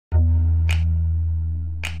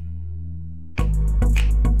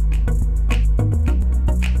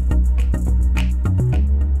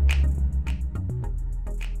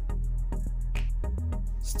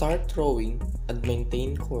Start rowing and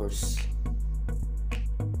maintain course.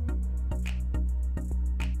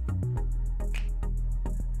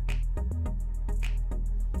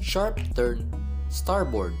 Sharp turn,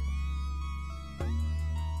 starboard.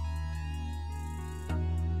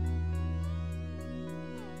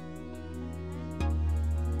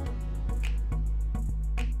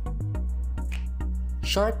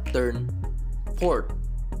 Sharp turn, port.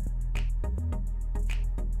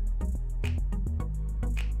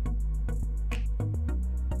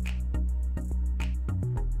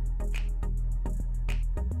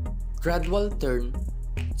 Gradual turn,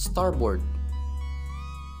 starboard.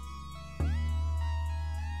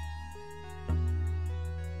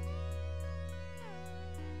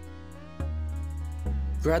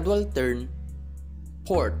 Gradual turn,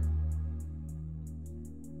 port.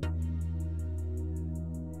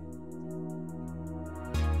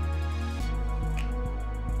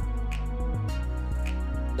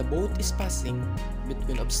 The boat is passing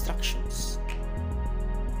between obstructions.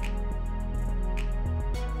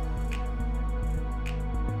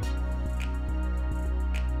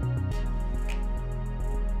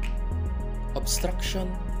 Obstruction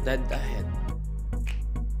dead ahead.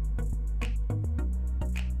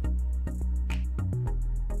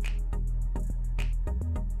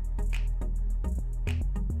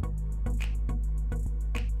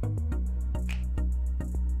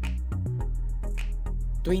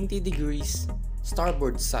 (20°)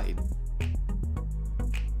 starboard side.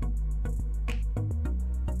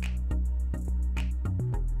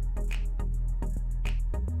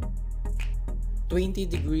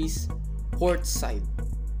 (20°) port side.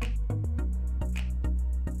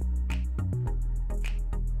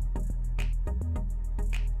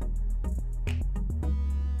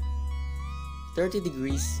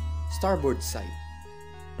 (30°) starboard side.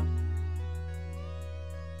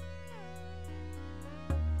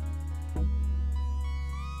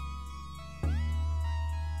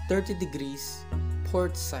 (30°)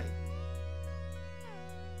 port side.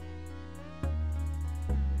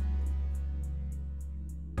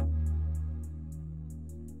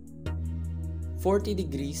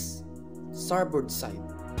 40° starboard side.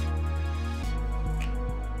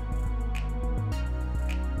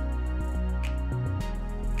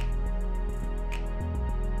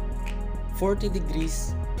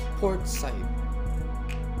 40° port side.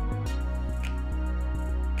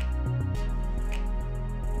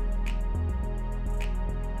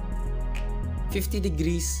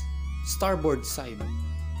 50° starboard side.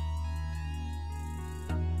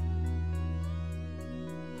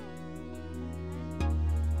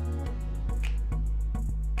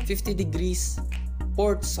 50°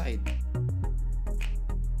 port side.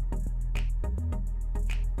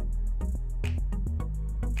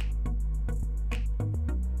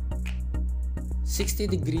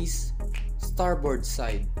 60° starboard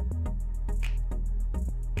side.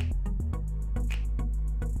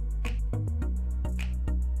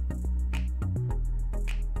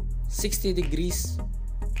 60°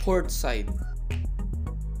 port side.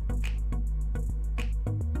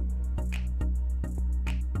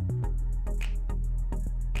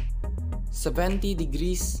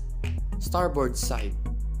 70° starboard side.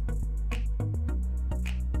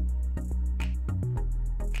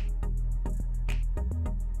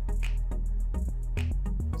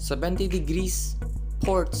 70°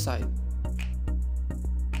 port side.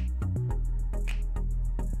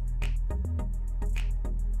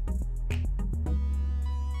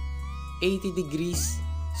 80°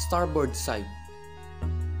 starboard side.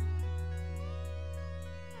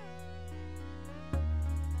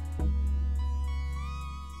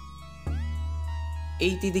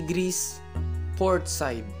 80° port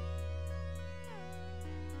side.